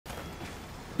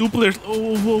Two players.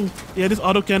 Oh, whoa. Yeah, this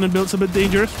autocannon build's a bit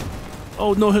dangerous.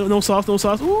 Oh, no, no sauce, no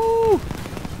sauce. Ooh.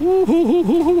 Ooh, ooh, ooh,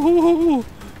 ooh, ooh.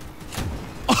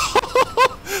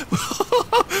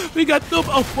 We got two.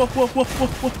 Oh, whoa, whoa, whoa,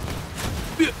 whoa,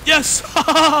 whoa. Yes.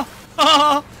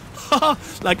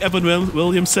 Like Evan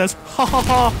Williams says, ha ha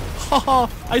ha ha ha.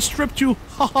 I stripped you.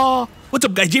 Ha ha. What's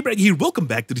up, guys? JBRider here. Welcome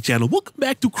back to the channel. Welcome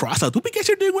back to Crossout. Hope you guys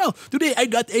are doing well. Today, I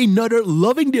got another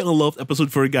Loving the Unloved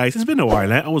episode for you guys. It's been a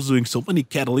while. I was doing so many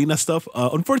Catalina stuff.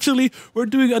 Unfortunately, we're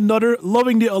doing another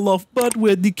Loving the Unloved, but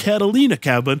with the Catalina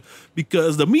cabin,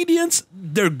 because the medians,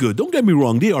 they're good. Don't get me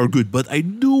wrong, they are good, but I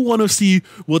do want to see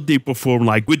what they perform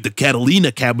like with the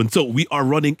Catalina cabin. So we are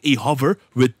running a hover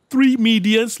with 3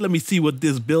 medians. Let me see what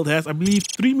this build has. I believe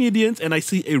 3 medians, and I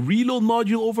see a reload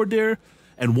module over there.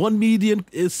 And 1 median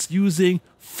is using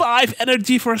 5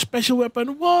 energy for a special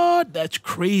weapon. What? That's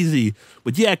crazy.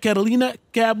 But yeah, Catalina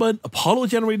cabin, Apollo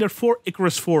generator, 4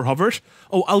 Icarus 4 hovers.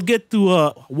 Oh, I'll get to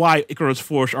why Icarus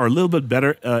 4s are a little bit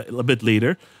better a bit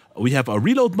later. We have a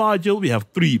reload module. We have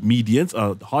 3 medians,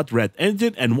 a hot red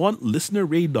engine, and 1 listener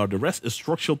radar. The rest is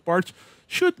structural parts.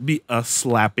 Should be a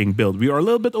slapping build. We are a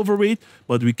little bit overweight,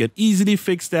 but we can easily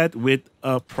fix that with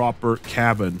a proper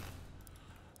cabin.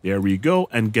 There we go,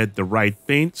 and get the right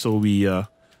paint. So we,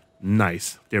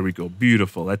 nice. There we go,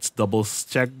 beautiful. Let's double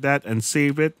check that and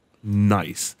save it.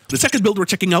 Nice. The second build we're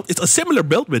checking out is a similar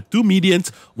build with 2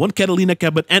 medians, 1 Catalina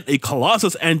cabin, and a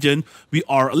Colossus engine. We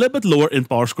are a little bit lower in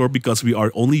power score because we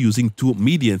are only using 2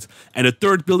 medians. And the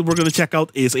third build we're going to check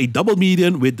out is a double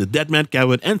median with the Deadman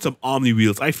cabin and some Omni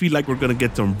wheels. I feel like we're going to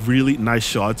get some really nice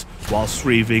shots while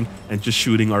strafing and just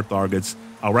shooting our targets.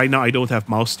 Right now, I don't have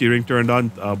mouse steering turned on,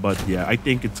 but yeah, I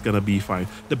think it's going to be fine.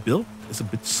 The build is a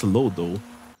bit slow, though,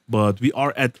 but we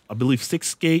are at, I believe,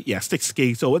 6K. Yeah,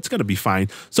 6K, so it's going to be fine.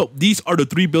 So these are the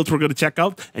 3 builds we're going to check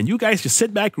out, and you guys just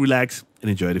sit back, relax,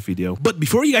 and enjoy the video. But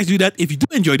before you guys do that, if you do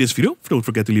enjoy this video, don't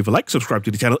forget to leave a like, subscribe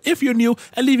to the channel if you're new,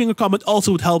 and leaving a comment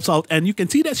also it helps out, and you can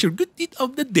see that's your good deed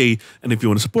of the day. And if you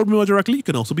want to support me more directly, you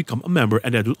can also become a member,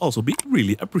 and that would also be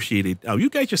really appreciated. Now, you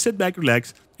guys just sit back,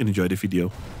 relax, and enjoy the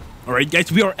video. Alright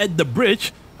guys, we are at the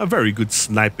bridge. A very good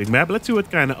sniping map. Let's see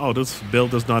what kind of... Oh, this build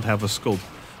does not have a scope.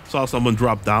 Saw someone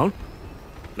drop down.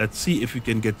 Let's see if we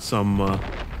can get some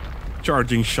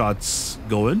charging shots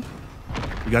going.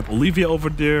 We got Olivia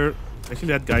over there. Actually,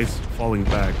 that guy's falling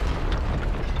back.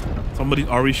 Somebody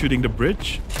already shooting the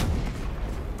bridge.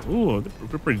 Ooh,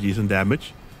 pretty decent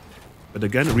damage. But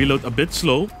again, reload a bit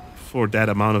slow for that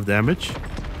amount of damage.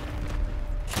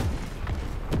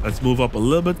 Let's move up a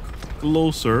little bit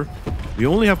closer. We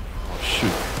only have... Oh,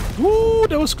 shoot. Ooh,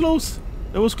 that was close.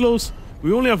 That was close.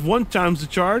 We only have 1 chance to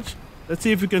charge. Let's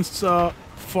see if we can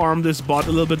farm this bot a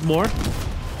little bit more.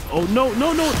 Oh, no,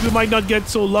 no, no. We might not get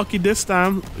so lucky this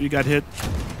time. We got hit.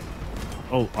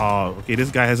 Oh, okay.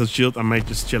 This guy has a shield. I might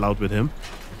just chill out with him.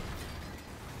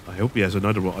 I hope he has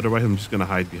another one. Otherwise, I'm just going to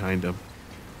hide behind him.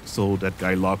 So that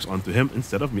guy locks onto him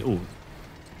instead of me. Oh,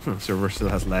 server still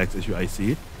has lags issue. I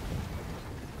see.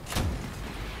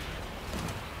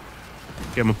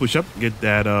 Okay, I'm gonna push up, get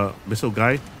that missile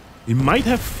guy. He might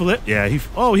have flipped. Yeah, he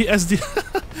has the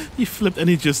he flipped and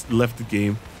he just left the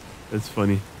game. That's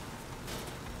funny.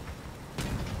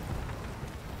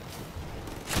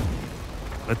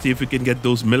 Let's see if we can get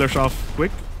those millers off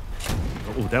quick.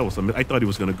 Oh, that was I thought he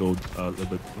was gonna go a little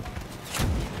bit.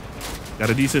 Got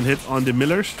a decent hit on the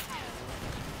millers.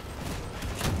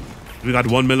 We got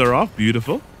 1 miller off.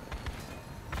 Beautiful.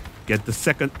 Get the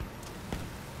second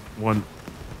one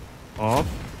off.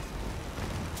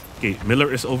 Okay,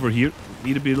 Miller is over here.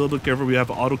 Need to be a little bit careful. We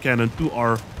have an autocannon to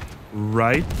our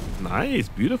right. Nice,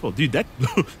 beautiful. Dude, that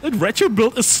that retro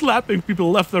build is slapping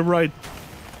people left and right.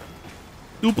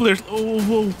 2 players. Oh,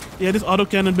 whoa. Yeah, this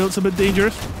autocannon build's a bit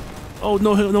dangerous. Oh,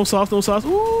 no, no sauce, no sauce.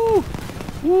 Ooh.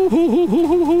 Ooh, ooh, ooh,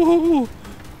 ooh, ooh.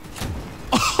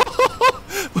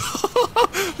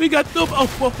 We got 2. Oh,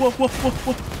 whoa, whoa, whoa,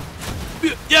 whoa,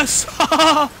 whoa. Yes.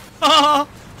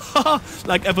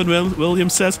 Like Evan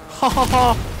Williams says, ha ha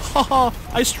ha ha ha,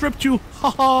 I stripped you, ha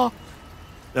ha.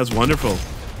 That's wonderful.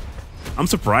 I'm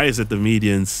surprised that the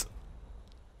medians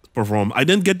perform. I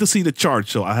didn't get to see the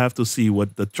charge, so I have to see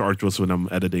what the charge was when I'm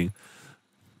editing.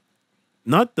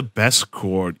 Not the best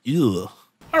chord. Ew.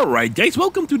 Alright guys,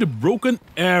 welcome to the Broken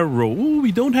Arrow. Ooh,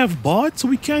 we don't have bots, so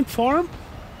we can't farm?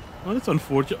 Oh, that's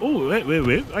unfortunate. Oh,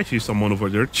 wait. I see someone over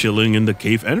there chilling in the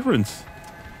cave entrance.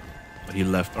 He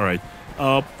left, alright.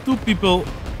 2 people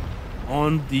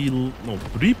on the... No,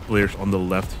 3 players on the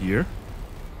left here.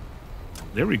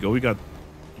 There we go. We got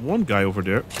 1 guy over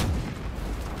there.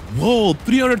 Whoa,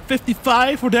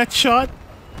 355 for that shot?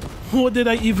 What did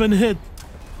I even hit?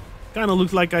 Kind of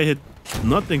looks like I hit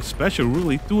nothing special,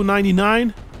 really.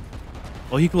 299.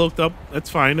 Oh, he cloaked up. That's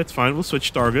fine. That's fine. We'll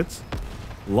switch targets.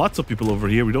 Lots of people over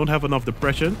here. We don't have enough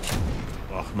depression.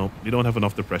 Oh, no. We don't have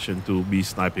enough depression to be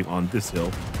sniping on this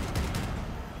hill.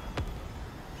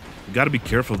 We gotta be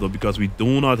careful, though, because we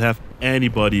do not have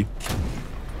anybody.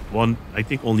 I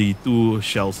think only 2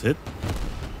 shells hit.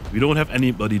 We don't have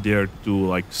anybody there to,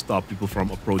 like, stop people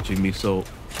from approaching me. So,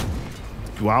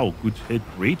 wow. Good hit.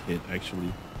 Great hit,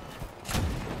 actually.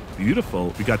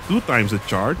 Beautiful. We got 2 times the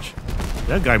charge.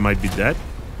 That guy might be dead.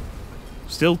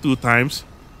 Still 2 times.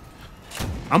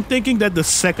 I'm thinking that the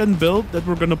second build that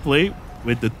we're gonna play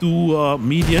with the 2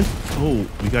 medians. Oh,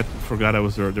 forgot I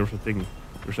was there. There was a thing.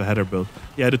 There's a header build.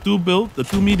 Yeah, the 2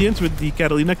 medians with the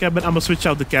Catalina cabin. I'm gonna switch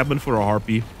out the cabin for a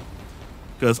harpy,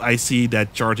 because I see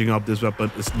that charging up this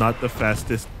weapon is not the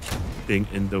fastest thing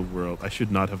in the world. I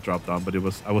should not have dropped down, but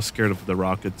I was scared of the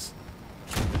rockets.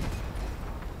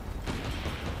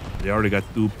 They already got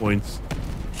 2 points.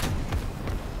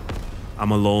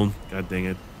 I'm alone. God dang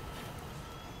it.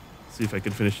 See if I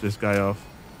can finish this guy off.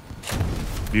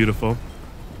 Beautiful.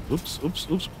 Oops, oops,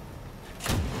 oops.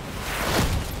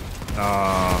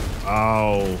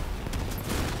 Ow.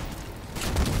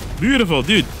 Beautiful,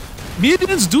 dude.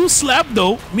 Medians do slap,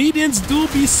 though. Medians do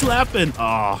be slapping.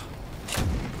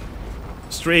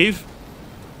 Strafe.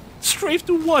 Strafe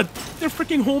to what? They're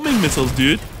freaking homing missiles,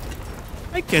 dude.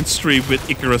 I can't strafe with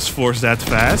Icarus Force that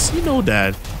fast. You know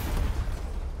that.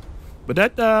 But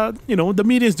that, you know, the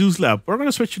medians do slap. We're going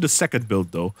to switch to the second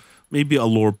build, though. Maybe a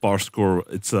lower power score.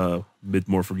 It's a bit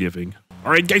more forgiving.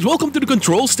 All right, guys, welcome to the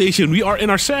control station. We are in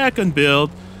our second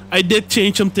build. I did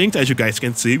change some things, as you guys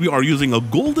can see. We are using a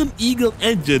Golden Eagle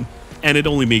engine, and it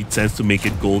only made sense to make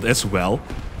it gold as well,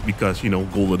 because, you know,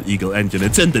 Golden Eagle engine,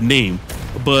 it's in the name.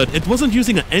 But it wasn't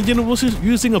using an engine, it was just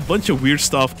using a bunch of weird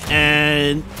stuff,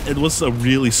 and it was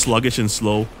really sluggish and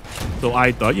slow. So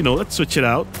I thought, you know, let's switch it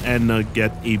out and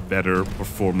get a better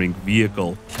performing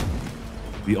vehicle.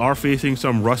 We are facing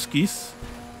some Ruskies,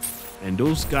 and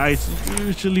those guys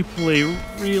usually play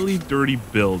really dirty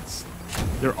builds.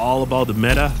 They're all about the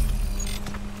meta,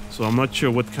 so I'm not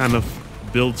sure what kind of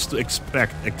builds to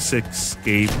expect.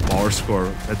 X6K power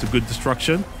score. That's a good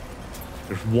destruction.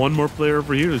 There's one more player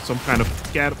over here. There's some kind of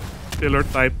caterpillar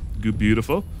type. Good,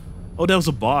 beautiful. Oh, that was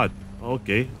a bot.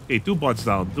 Okay. Okay, 2 bots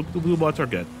down. 2 blue bots are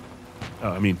dead.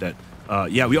 I mean dead.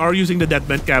 Yeah, we are using the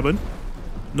Deadman cabin.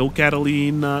 No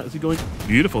Cataline. Is he going?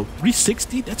 Beautiful.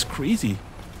 360? That's crazy.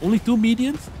 Only 2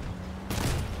 medians?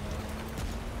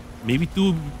 Maybe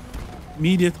 2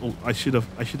 medians. Oh, I should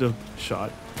have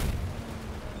shot.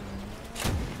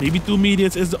 Maybe 2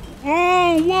 medians is the...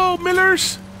 Oh, whoa,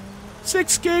 Millers!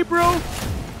 6K, bro!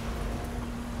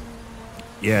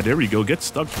 Yeah, there we go. Get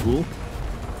stuck, fool.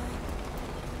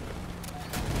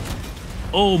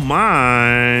 Oh,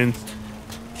 mine.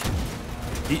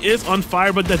 He is on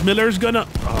fire, but that Miller's gonna...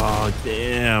 Oh,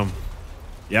 damn.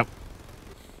 Yep.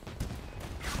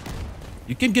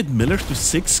 You can get Millers to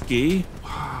 6K?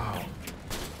 Wow.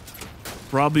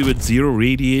 Probably with 0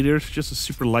 radiators. Just a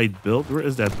super light build. Where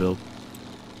is that build?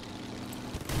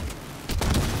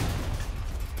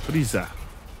 What is that?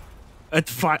 At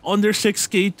 5 under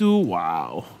 6K too?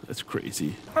 Wow, that's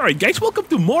crazy. All right, guys, welcome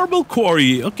to Marble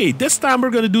Quarry. Okay, this time we're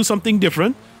gonna do something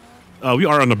different. We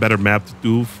are on a better map to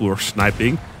do for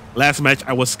sniping. Last match,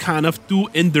 I was kind of too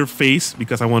in their face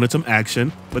because I wanted some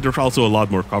action, but there's also a lot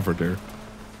more cover there.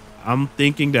 I'm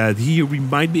thinking that here we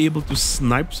might be able to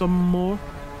snipe some more.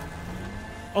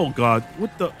 Oh God,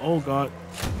 what the? Oh God.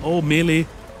 Oh, melee,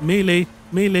 melee,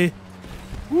 melee.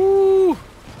 Woo!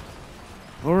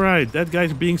 All right, that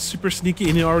guy's being super sneaky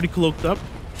and he already cloaked up.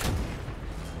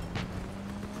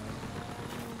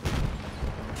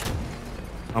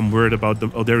 I'm worried about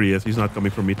them. Oh, there he is. He's not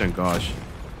coming for me, thank gosh.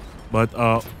 But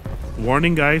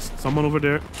warning, guys, someone over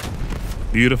there.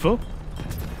 Beautiful.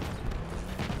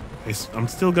 I'm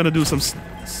still gonna do some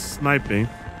sniping.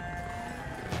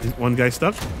 Is one guy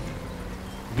stuck?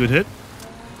 Good hit.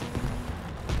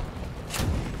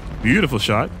 Beautiful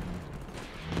shot.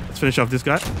 Let's finish off this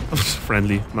guy.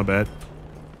 Friendly, my bad.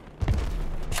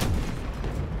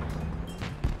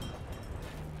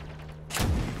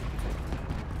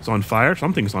 It's on fire.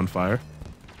 Something's on fire.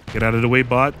 Get out of the way,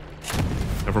 bot.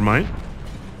 Never mind.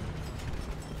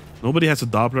 Nobody has a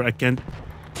Doppler. I can't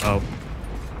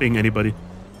ping anybody.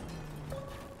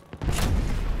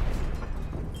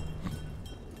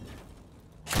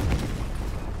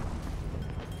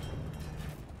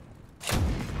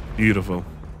 Beautiful.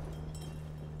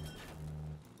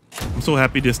 I'm so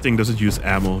happy this thing doesn't use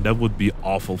ammo. That would be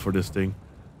awful for this thing.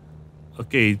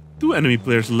 Okay, 2 enemy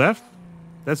players left.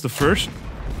 That's the first.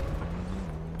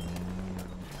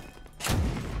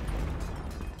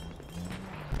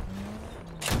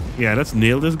 Yeah, let's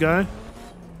nail this guy.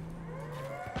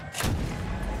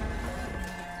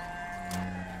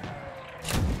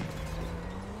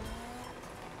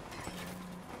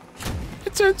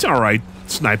 It's alright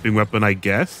sniping weapon, I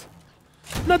guess.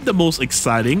 Not the most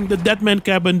exciting. The Deadman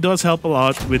Cabin does help a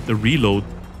lot with the reload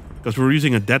because we're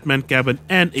using a Deadman Cabin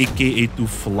and a KA2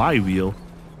 flywheel.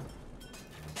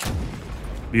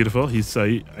 Beautiful. He's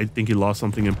I think he lost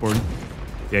something important.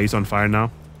 Yeah, he's on fire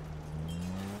now.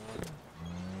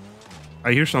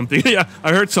 I hear something. Yeah,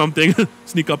 I heard something.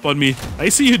 Sneak up on me. I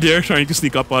see you there trying to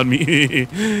sneak up on me.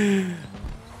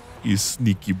 You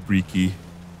sneaky breaky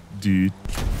dude.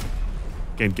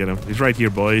 Can't get him. He's right here,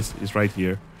 boys. He's right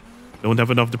here. Don't have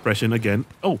enough depression again.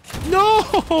 Oh,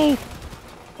 no!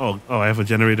 Oh, I have a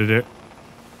generator there.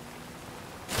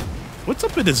 What's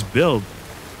up with this build?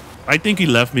 I think he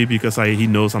left me because he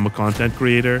knows I'm a content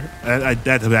creator.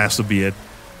 That has to be it.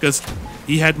 Because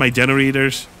he had my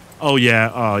generators. Oh,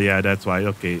 yeah, that's why.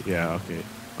 Okay, yeah, okay.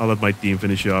 I'll let my team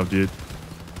finish you off, dude.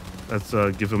 Let's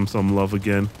give him some love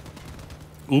again.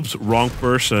 Oops, wrong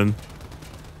person.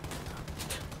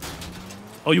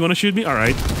 Oh, you want to shoot me? All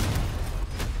right.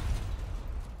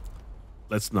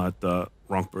 Let's not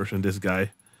wrong person this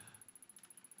guy.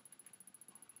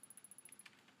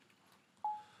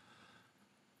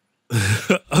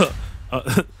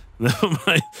 Never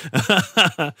mind.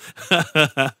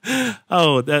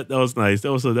 Oh, that was nice.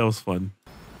 That was fun.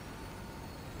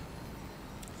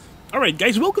 All right,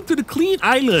 guys, welcome to the clean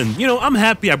island. You know, I'm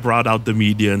happy I brought out the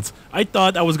medians. I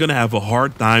thought I was gonna have a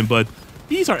hard time, but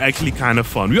these are actually kind of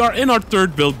fun. We are in our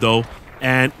third build though,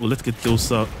 and well, let's get those.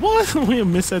 What? We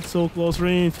missed at so close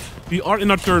range. We are in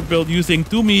our third build using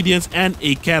 2 medians and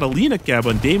a Catalina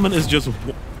cabin. Damon is just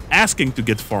asking to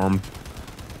get farmed.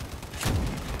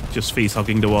 Just face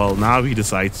hugging the wall. Now he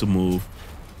decides to move.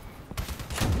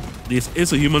 This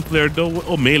is a human player though.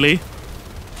 Oh, melee.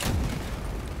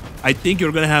 I think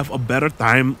you're gonna have a better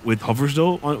time with hovers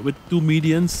though, with 2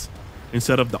 medians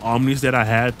instead of the omnis that I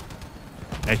had.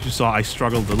 As you saw, I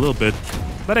struggled a little bit,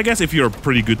 but I guess if you're a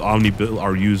pretty good omni build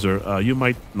or user, you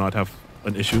might not have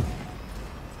an issue.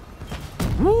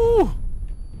 Woo!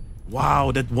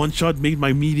 Wow, that one shot made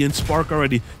my median spark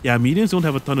already. Yeah, medians don't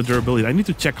have a ton of durability. I need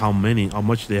to check how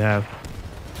much they have.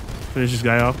 Finish this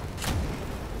guy off.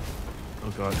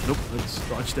 Oh god, nope. Let's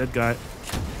dodge that guy.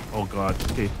 Oh god.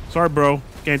 Okay, sorry, bro.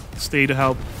 Can't stay to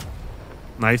help.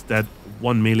 Nice. That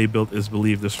one melee build is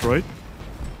believed destroyed.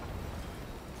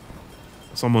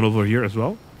 Someone over here as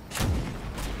well.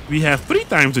 We have 3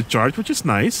 times the charge, which is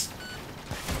nice.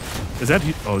 Is that?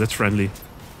 Oh, that's friendly.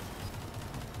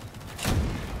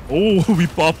 Oh, we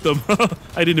popped them.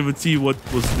 I didn't even see what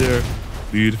was there.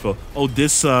 Beautiful. Oh,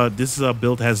 this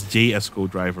build has J as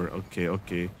co-driver. Okay,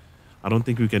 okay. I don't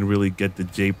think we can really get the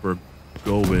J perk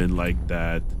going like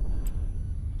that.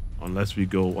 Unless we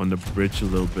go on the bridge a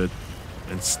little bit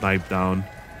and snipe down.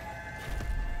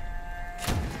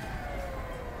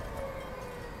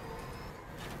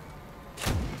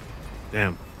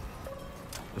 Damn.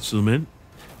 Let's zoom in.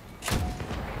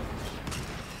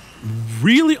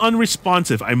 Really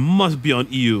unresponsive. I must be on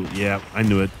EU. Yeah, I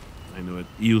knew it. I knew it.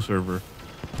 EU server.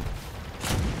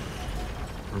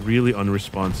 Really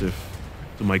unresponsive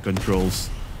to my controls.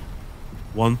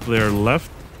 1 player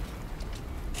left.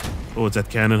 Oh, it's that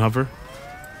cannon hover.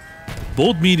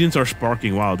 Both medians are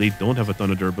sparking. Wow, they don't have a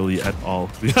ton of durability at all.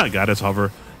 Yeah, got his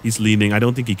hover. He's leaning. I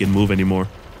don't think he can move anymore.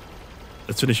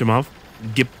 Let's finish him off.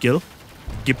 Gip kill.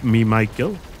 Give me my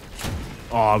kill.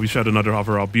 Oh, we shot another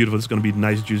hover off. Beautiful. This is going to be a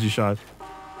nice, juicy shot.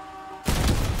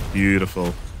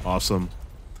 Beautiful. Awesome.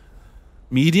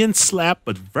 Median slap,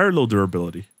 but very low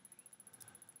durability.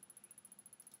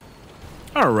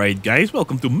 Alright, guys.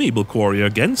 Welcome to Mabel Quarry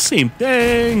again. Same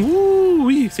thing.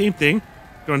 Woo! Same thing.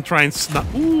 Gonna try and snap.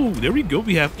 Ooh, there we go.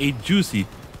 We have a juicy.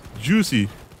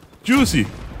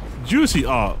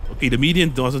 Oh, okay. The median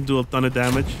doesn't do a ton of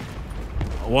damage.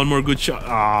 One more good shot.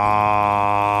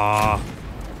 Ah.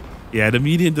 Yeah, the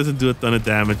median doesn't do a ton of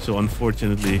damage, so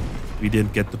unfortunately, we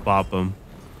didn't get to pop him.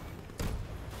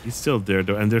 He's still there,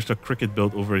 though, and there's a cricket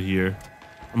build over here.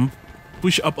 I'm gonna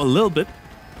push up a little bit.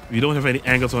 We don't have any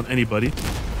angles on anybody.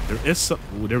 There is some...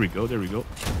 Oh, there we go, there we go.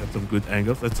 Got some good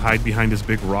angles. Let's hide behind this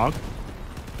big rock.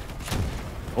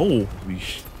 Oh,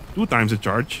 2 times the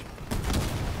charge.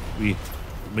 We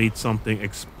made something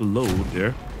explode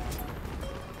there.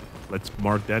 Let's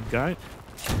mark that guy.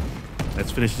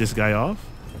 Let's finish this guy off.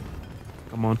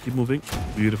 Come on, keep moving.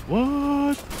 Beautiful.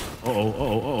 What?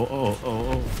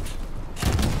 Oh.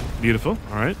 Beautiful.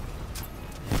 All right.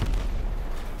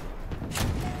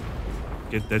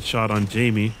 Get that shot on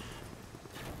Jamie.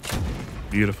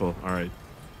 Beautiful. All right.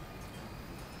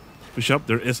 Push up.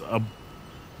 There is a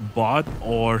bot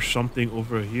or something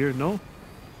over here. No,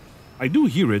 I do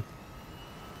hear it.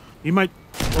 He might.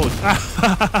 Oh,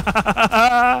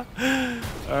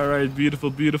 all right, beautiful,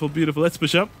 beautiful, beautiful. Let's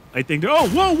push up. I think. Oh,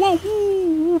 whoa, whoa,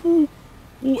 woo, woo,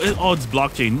 woo. Oh, it's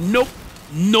blockchain. Nope,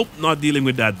 nope, not dealing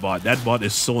with that bot. That bot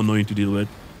is so annoying to deal with.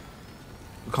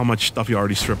 Look how much stuff he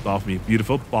already stripped off me.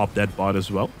 Beautiful. Pop that bot as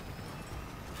well.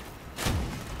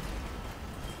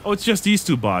 Oh, it's just these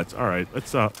two bots. All right,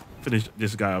 let's finish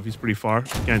this guy off. He's pretty far.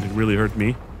 Can't really hurt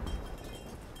me.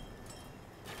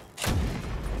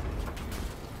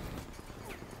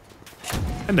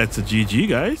 And that's a GG,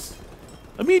 guys.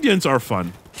 The medians are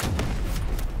fun.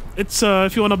 It's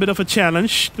if you want a bit of a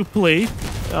challenge to play,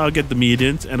 get the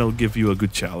medians and I'll give you a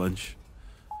good challenge.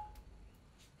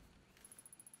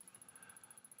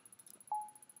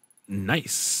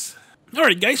 Nice.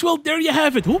 Alright guys, well there you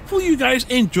have it. Hopefully you guys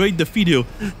enjoyed the video.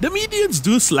 The medians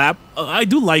do slap. I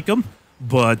do like them,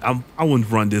 but I won't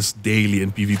run this daily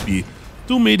in PvP.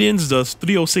 2 medians does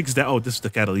 306 damage. Oh, this is the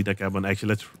Catalina cabin. Actually,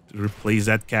 let's replace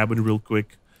that cabin real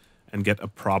quick and get a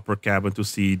proper cabin to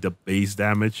see the base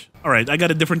damage. Alright, I got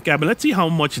a different cabin. Let's see how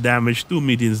much damage 2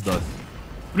 medians does.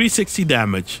 360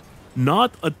 damage.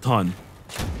 Not a ton.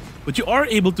 But you are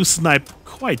able to snipe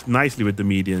quite nicely with the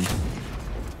medians.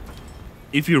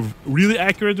 If you're really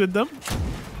accurate with them,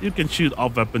 you can shoot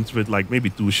off weapons with like maybe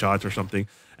 2 shots or something.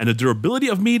 And the durability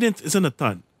of medians isn't a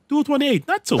ton. 228,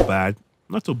 not so bad.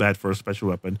 Not so bad for a special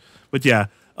weapon. But yeah,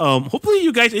 hopefully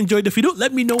you guys enjoyed the video.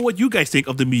 Let me know what you guys think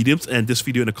of the mediums and this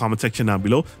video in the comment section down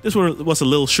below. This one was a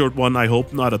little short one, I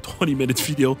hope. Not a 20-minute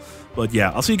video. But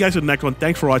yeah, I'll see you guys in the next one.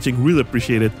 Thanks for watching. Really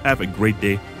appreciate it. Have a great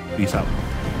day. Peace out.